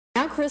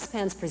Chris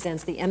Pence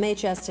presents the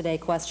MHS Today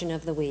question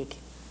of the week.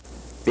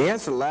 The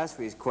answer to last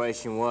week's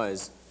question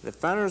was, the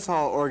Founders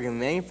Hall organ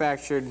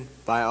manufactured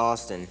by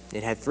Austin.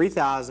 It had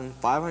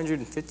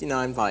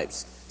 3,559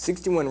 pipes,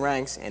 61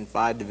 ranks, and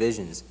 5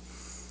 divisions.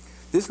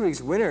 This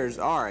week's winners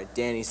are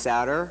Danny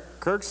Souter,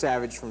 Kirk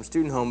Savage from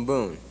Student Home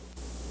Boone.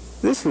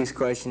 This week's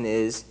question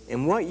is,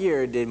 in what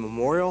year did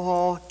Memorial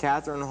Hall,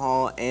 Catherine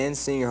Hall, and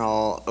Senior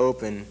Hall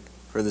open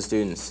for the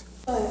students?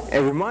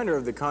 A reminder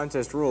of the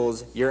contest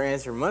rules, your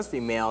answer must be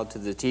mailed to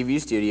the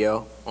TV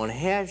studio on a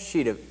half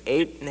sheet of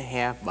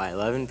 8.5 by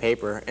 11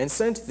 paper and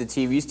sent to the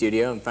TV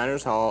studio in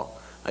Founders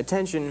Hall.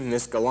 Attention,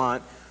 Miss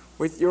Gallant,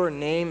 with your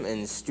name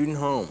and student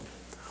home.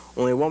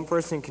 Only one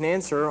person can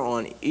answer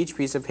on each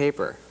piece of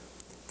paper.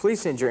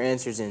 Please send your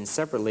answers in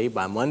separately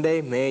by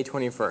Monday, May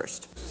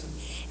 21st.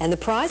 And the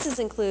prizes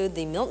include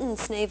the Milton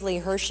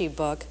Hershey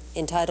book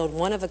entitled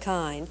One of a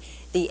Kind,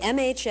 the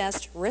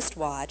MHS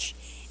wristwatch,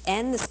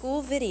 and the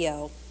school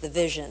video, The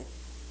Vision.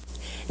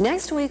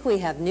 Next week we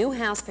have new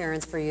house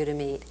parents for you to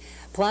meet.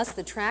 Plus,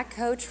 the track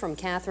coach from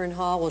Catherine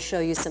Hall will show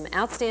you some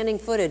outstanding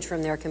footage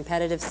from their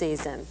competitive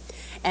season.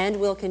 And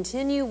we'll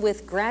continue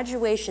with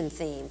graduation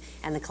theme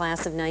and the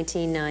class of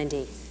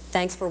 1990.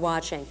 Thanks for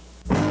watching.